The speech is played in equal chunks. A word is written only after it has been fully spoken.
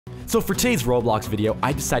So for today's Roblox video,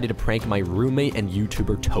 I decided to prank my roommate and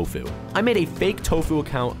YouTuber TOFUU. I made a fake TOFUU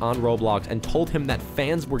account on Roblox and told him that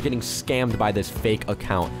fans were getting scammed by this fake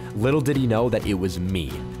account. Little did he know that it was me.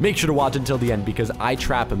 Make sure to watch until the end because I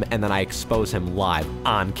trap him and then I expose him live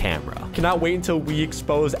on camera. Cannot wait until we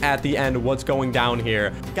expose at the end what's going down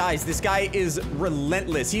here. Guys, this guy is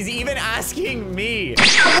relentless. He's even asking me.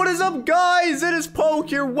 What is up, guys? It is Poke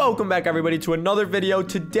here. Welcome back, everybody, to another video.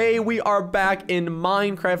 Today, we are back in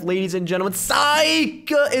Minecraft, ladies and gentlemen. Psych!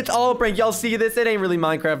 It's all a prank. Y'all see this? It ain't really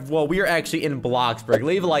Minecraft. Well, we are actually in Bloxburg.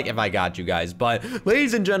 Leave a like if I got you guys. But,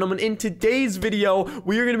 ladies and gentlemen, in today's video,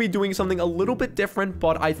 we are going to be doing something a little bit different,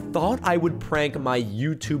 but I thought I would prank my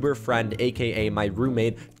YouTuber friend, aka my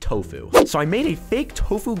roommate, TOFUU. So I made a fake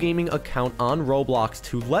TOFUU gaming account on Roblox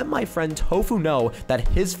to let my friend TOFUU know that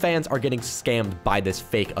his fans are getting scammed by this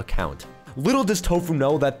fake account. Little does TOFUU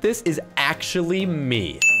know that this is actually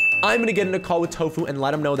me. I'm gonna get in a call with TOFUU and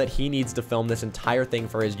let him know that he needs to film this entire thing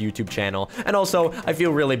for his YouTube channel. And also, I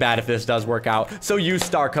feel really bad if this does work out, so use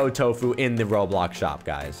star code TOFUU in the Roblox shop,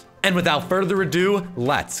 guys. And without further ado,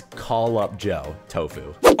 let's call up Joe,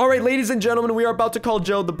 TOFUU. All right, ladies and gentlemen, we are about to call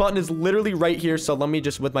Joe. The button is literally right here, so let me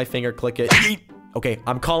just, with my finger, click it. Okay,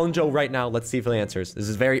 I'm calling Joe right now. Let's see if he answers. This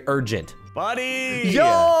is very urgent. Buddy!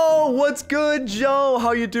 Yo, what's good, Joe?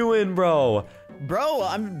 How you doing, bro? Bro,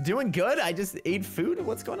 I'm doing good. I just ate food.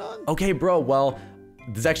 What's going on? Okay, bro. Well,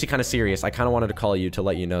 this is actually kind of serious. I kind of wanted to call you to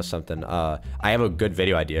let you know something. I have a good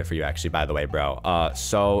video idea for you, actually, by the way, bro.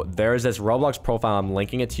 So there's this Roblox profile. I'm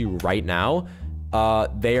linking it to you right now.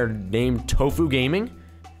 They are named TOFUU Gaming.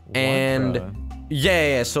 And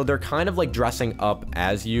yeah, so they're kind of like dressing up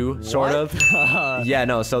as you, sort of. Yeah,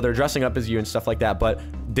 no, so they're dressing up as you and stuff like that, but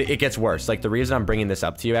it gets worse. Like, the reason I'm bringing this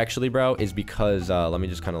up to you, actually, bro, is because, let me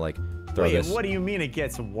just kind of like throw this. What do you mean it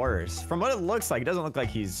gets worse? From what it looks like, it doesn't look like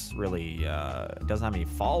he's really, doesn't have any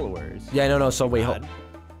followers. Yeah, no, so wait, hold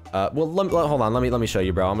on, let me show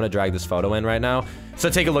you, bro. I'm gonna drag this photo in right now. So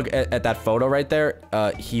take a look at that photo right there.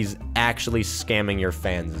 He's actually scamming your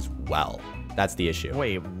fans as well. That's the issue.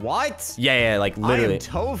 Wait, what? Yeah, like literally. I am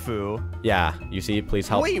TOFUU. Yeah, you see, please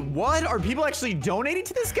help. Wait, what? Are people actually donating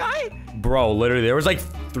to this guy? Bro, literally, there was like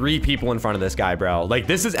 3 people in front of this guy, bro. Like,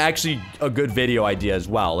 this is actually a good video idea as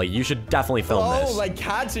well. Like, you should definitely film this. Oh, like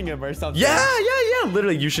catching him or something. Yeah.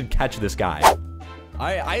 Literally, you should catch this guy.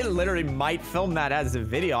 I literally might film that as a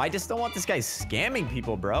video. I just don't want this guy scamming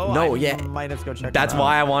people, bro. No, I might have to go check That's him out.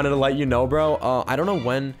 why I wanted to let you know, bro. I don't know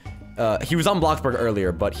when. He was on Bloxburg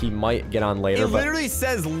earlier, but he might get on later. It literally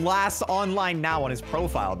says last online now on his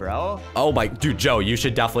profile, bro. Oh my, dude, Joe, you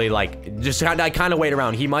should definitely like just kind of wait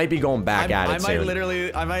around. He might be going back at it soon.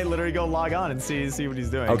 I might literally go log on and see what he's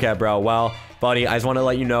doing. Okay, bro. Well, buddy, I just want to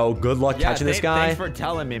let you know. Good luck catching this guy. Thanks for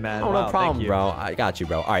telling me, man. Oh, no problem, bro. I got you,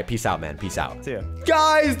 bro. All right, peace out, man. Peace out. See ya.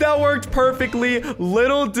 Guys, that worked perfectly.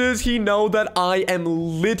 Little does he know that I am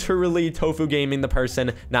literally TOFUU Gaming the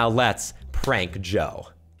person. Now let's prank Joe.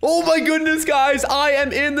 Oh my goodness, guys, I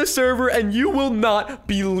am in the server and you will not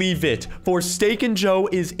believe it. Forsaken Joe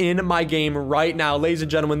is in my game right now. Ladies and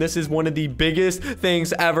gentlemen, this is one of the biggest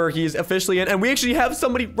things ever. He is officially in, and we actually have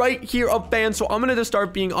somebody right here, a fan. So I'm gonna just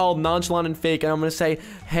start being all nonchalant and fake, and I'm gonna say,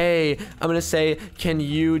 hey, I'm gonna say, can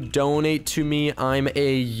you donate to me? I'm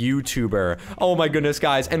a YouTuber. Oh my goodness,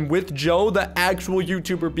 guys. And with Joe, the actual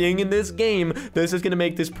YouTuber, being in this game, this is gonna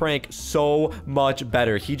make this prank so much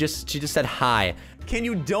better. She just said hi. Can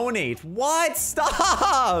you donate? What?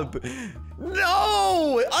 Stop!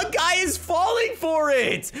 No! A guy is falling for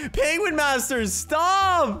it! Penguin Masters,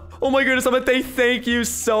 stop! Oh my goodness, I'm gonna say thank you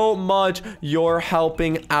so much. You're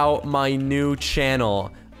helping out my new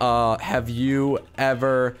channel. Have you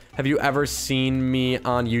ever seen me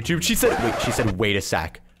on YouTube? She said, wait a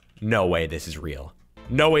sec. No way this is real.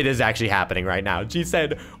 No way this is actually happening right now. She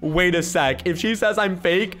said, wait a sec. If she says I'm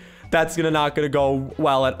fake, that's not gonna go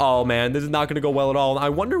well at all, man. This is not gonna go well at all. I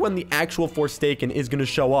wonder when the actual Forsaken is gonna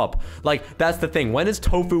show up. Like, that's the thing. When is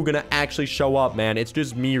TOFUU gonna actually show up, man? It's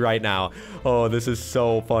just me right now. Oh, this is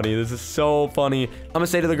so funny. This is so funny. I'm gonna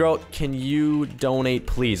say to the girl, can you donate,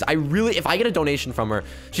 please? If I get a donation from her,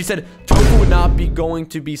 she said, TOFUU would not be going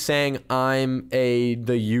to be saying I'm the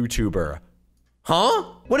YouTuber. Huh?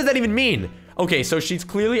 What does that even mean? Okay, so she's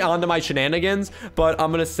clearly onto my shenanigans, but I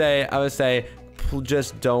would say,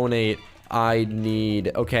 just donate. I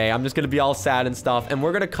need. Okay, I'm just gonna be all sad and stuff, and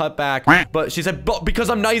we're gonna cut back. But she said, but because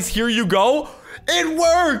I'm nice, here you go. It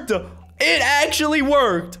worked. It actually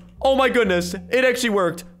worked. Oh my goodness, it actually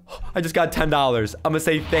worked. I just got $10. I'm gonna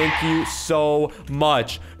say thank you so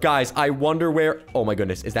much. Guys, I wonder where... Oh my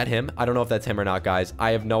goodness, is that him? I don't know if that's him or not, guys.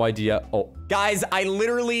 I have no idea. Oh. Guys, I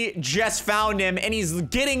literally just found him, and he's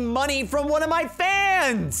getting money from one of my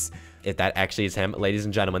fans. If that actually is him, ladies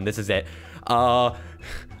and gentlemen, this is it. I'll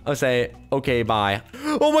say, okay, bye.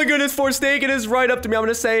 Oh my goodness, Forsaken is right up to me. I'm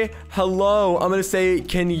gonna say, hello. I'm gonna say,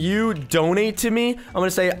 can you donate to me? I'm gonna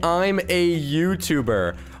say, I'm a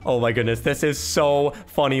YouTuber. Oh my goodness, this is so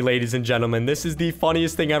funny, ladies and gentlemen. This is the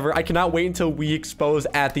funniest thing ever. I cannot wait until we expose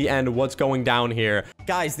at the end what's going down here.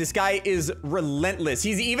 Guys, this guy is relentless.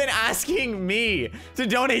 He's even asking me to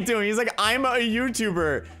donate to him. He's like, I'm a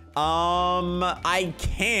YouTuber. I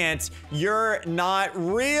can't. You're not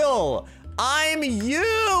real. I'm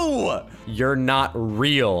you. You're not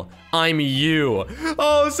real. I'm you.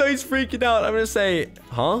 Oh, so he's freaking out. I'm gonna say,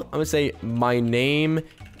 huh? I'm gonna say, my name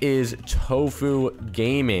is TOFUU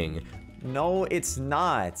Gaming. No, it's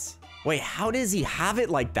not. Wait, how does he have it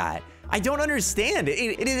like that? I don't understand.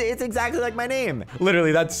 It's exactly like my name.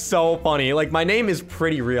 Literally, that's so funny. Like, my name is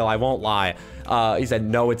pretty real. I won't lie. He said,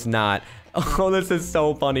 no, it's not. Oh, this is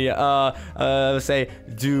so funny. Say,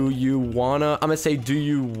 do you wanna? I'm gonna say, do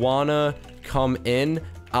you wanna come in?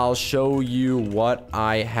 I'll show you what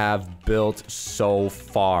I have built so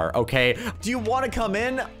far, okay? Do you want to come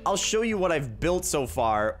in? I'll show you what I've built so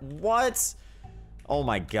far. What? Oh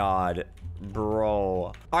my god, bro.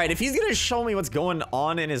 All right, if he's gonna show me what's going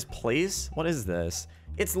on in his place, what is this?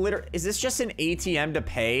 It's literally, is this just an ATM to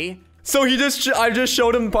pay? So I just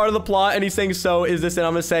showed him part of the plot, and he's saying, so is this it?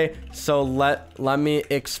 I'm gonna say, so let me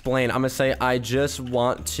explain. I'm gonna say, I just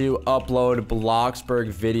want to upload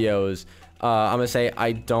Bloxburg videos. I'm gonna say,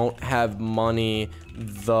 I don't have money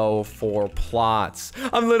though for plots.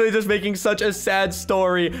 I'm literally just making such a sad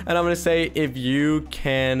story, and I'm gonna say, if you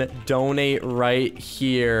can donate right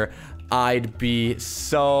here, I'd be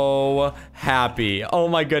so happy. Oh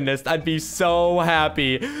my goodness, I'd be so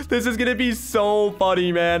happy. This is gonna be so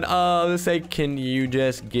funny, man. Let's say, can you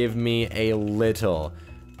just give me a little?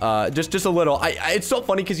 Just a little. It's so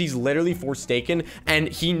funny because he's literally Forsaken and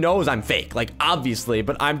he knows I'm fake, like obviously,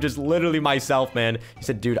 but I'm just literally myself, man. He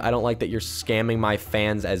said, dude, I don't like that you're scamming my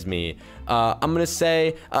fans as me. I'm gonna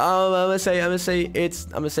say, he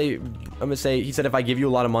said, if I give you a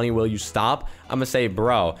lot of money, will you stop? I'm gonna say,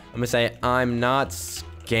 bro, I'm gonna say, I'm not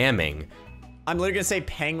scamming. I'm literally gonna say,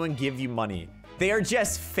 Penguin give you money. They are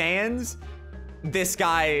just fans. This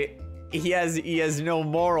guy, he has no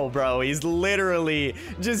moral, bro. He's literally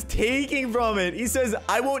just taking from it. He says,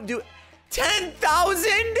 I won't do 10,000.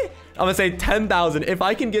 I'm gonna say 10,000. If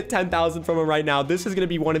I can get 10,000 from him right now, this is gonna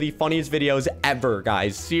be one of the funniest videos ever,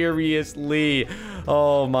 guys. Seriously.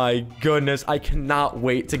 Oh my goodness. I cannot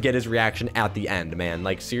wait to get his reaction at the end, man.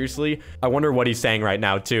 Like, seriously. I wonder what he's saying right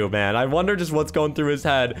now, too, man. I wonder just what's going through his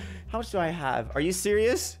head. How much do I have? Are you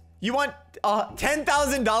serious? You want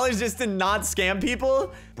 $10,000 just to not scam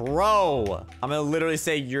people? Bro, I'm gonna literally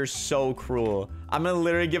say you're so cruel. I'm gonna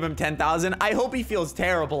literally give him 10,000. I hope he feels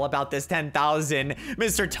terrible about this 10,000,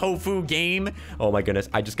 Mr. TOFUU Game. Oh my goodness,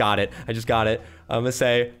 I just got it. I'm gonna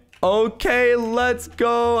say, okay, let's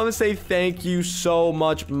go. I'm gonna say thank you so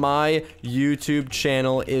much. My YouTube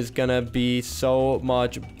channel is gonna be so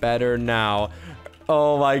much better now.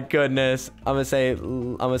 Oh my goodness. I'm gonna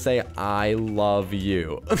say I love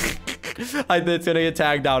you. It's gonna get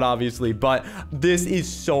tagged out, obviously, but this is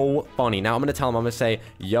so funny. Now I'm gonna tell him, I'm gonna say,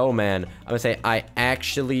 yo, man, I'm gonna say, I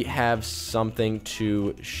actually have something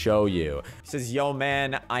to show you. He says, yo,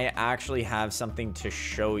 man, I actually have something to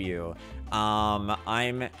show you.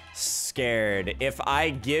 I'm scared. If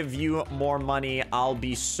I give you more money, I'll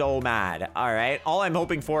be so mad. All right. All I'm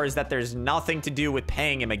hoping for is that there's nothing to do with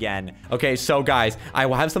paying him again. Okay, so guys, I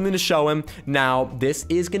will have something to show him. Now, this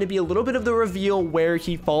is going to be a little bit of the reveal where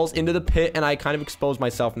he falls into the pit and I kind of expose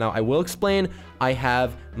myself. Now, I will explain. I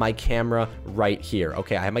have my camera right here.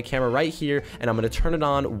 Okay, I have my camera right here and I'm going to turn it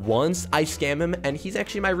on once I scam him, and he's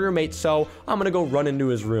actually my roommate, so I'm going to go run into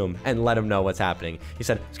his room and let him know what's happening. He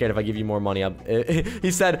said, scared if I give you more money. He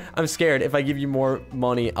said, I'm scared if I give you more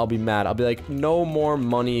money, I'll be mad. I'll be like, no more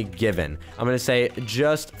money given. I'm going to say,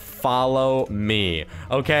 just follow me.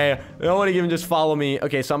 Okay, I don't want to give him just follow me.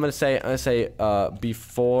 Okay, so I'm going to say,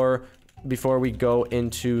 before we go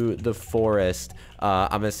into the forest, I'm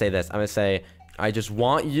going to say this. I'm going to say, I just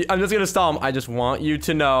want you. I'm just going to stall him. I just want you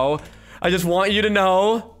to know. I just want you to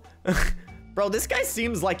know. Bro, this guy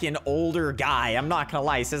seems like an older guy. I'm not going to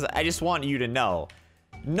lie. He says, I just want you to know.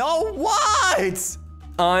 No, what?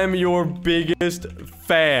 I'm your biggest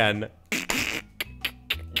fan.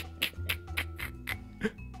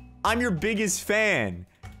 I'm your biggest fan.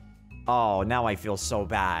 Oh, now I feel so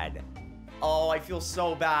bad. Oh, I feel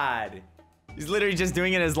so bad. He's literally just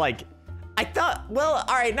doing it as like, I thought, well,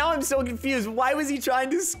 all right, now I'm so confused. Why was he trying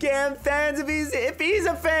to scam fans if he's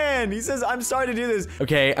a fan? He says, I'm sorry to do this.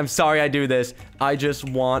 Okay, I'm sorry I do this. I just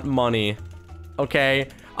want money. Okay?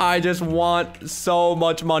 I just want so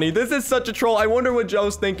much money. This is such a troll. I wonder what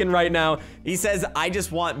Joe's thinking right now. He says, I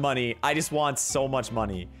just want money. I just want so much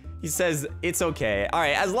money. He says, it's okay. All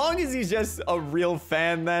right, as long as he's just a real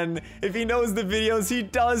fan, then if he knows the videos, he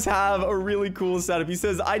does have a really cool setup. He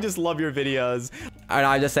says, I just love your videos. And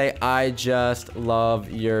I just say, I just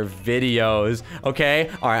love your videos.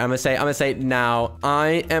 Okay? All right, I'm gonna say now,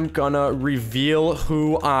 I am gonna reveal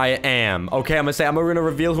who I am. Okay, I'm gonna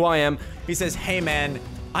reveal who I am. He says, hey man,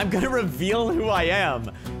 I'm gonna reveal who I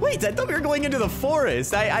am. Wait, I thought we were going into the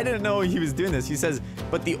forest. I didn't know he was doing this. He says,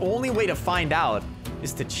 but the only way to find out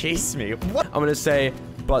is to chase me. What? I'm gonna say,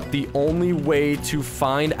 but the only way to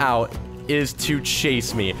find out is to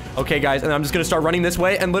chase me. Okay, guys, and I'm just gonna start running this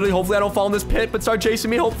way, and literally, hopefully I don't fall in this pit, but start chasing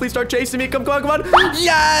me. Hopefully start chasing me. Come on, come on.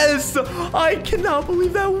 Yes! I cannot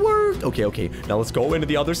believe that worked. Okay, okay, now let's go into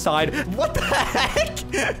the other side. What the heck?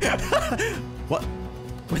 What?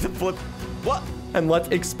 With the flip? What? And let's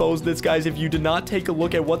expose this, guys. If you did not take a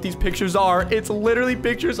look at what these pictures are, it's literally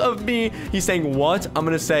pictures of me. He's saying, what? I'm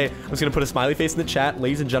gonna say, I'm just gonna put a smiley face in the chat.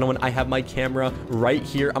 Ladies and gentlemen, I have my camera right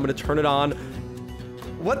here. I'm gonna turn it on.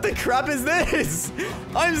 What the crap is this?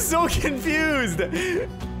 I'm so confused.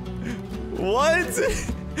 What?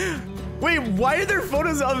 Wait, why are there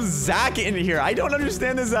photos of Zach in here? I don't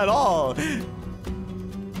understand this at all.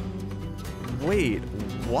 Wait,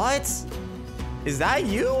 what? Is that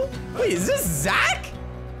you? Wait, is this Zach?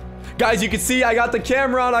 Guys, you can see I got the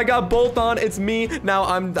camera on. I got both on. It's me. Now,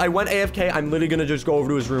 I went AFK. I'm literally gonna just go over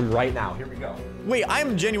to his room right now. Here we go. Wait,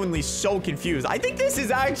 I'm genuinely so confused. I think this is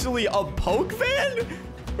actually a Poke fan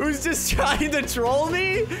who's just trying to troll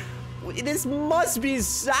me. This must be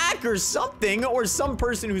Zach or something, or some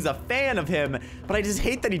person who's a fan of him. But I just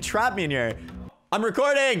hate that he trapped me in here. I'm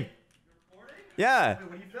recording. Recording? Yeah. Wait,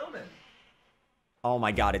 what are you filming? Oh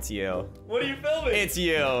my God, it's you. What are you filming? It's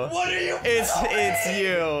you. What are you filming? It's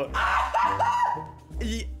you.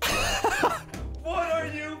 What are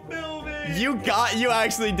you filming? You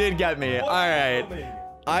actually did get me. What All are you right. filming?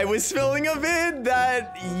 I was filming a vid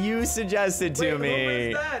that you suggested to me. Who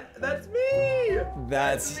is that? That's me.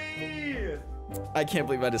 That's me. I can't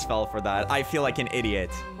believe I just fell for that. I feel like an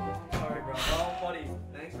idiot. Sorry, bro. Well, buddy,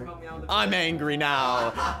 thanks for helping me out with the I'm angry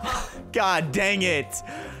now. God dang it.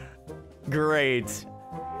 Great.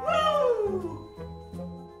 Woo!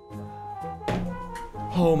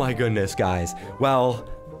 Oh my goodness, guys. Well,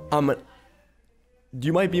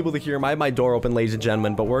 you might be able to hear my door open, ladies and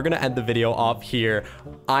gentlemen, but we're gonna end the video off here.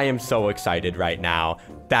 I am so excited right now.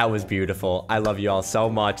 That was beautiful. I love you all so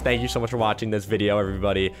much. Thank you so much for watching this video,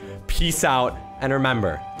 everybody. Peace out, and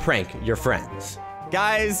remember, prank your friends.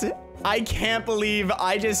 Guys, I can't believe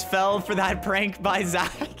I just fell for that prank by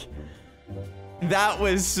Zach. That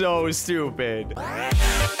was so stupid.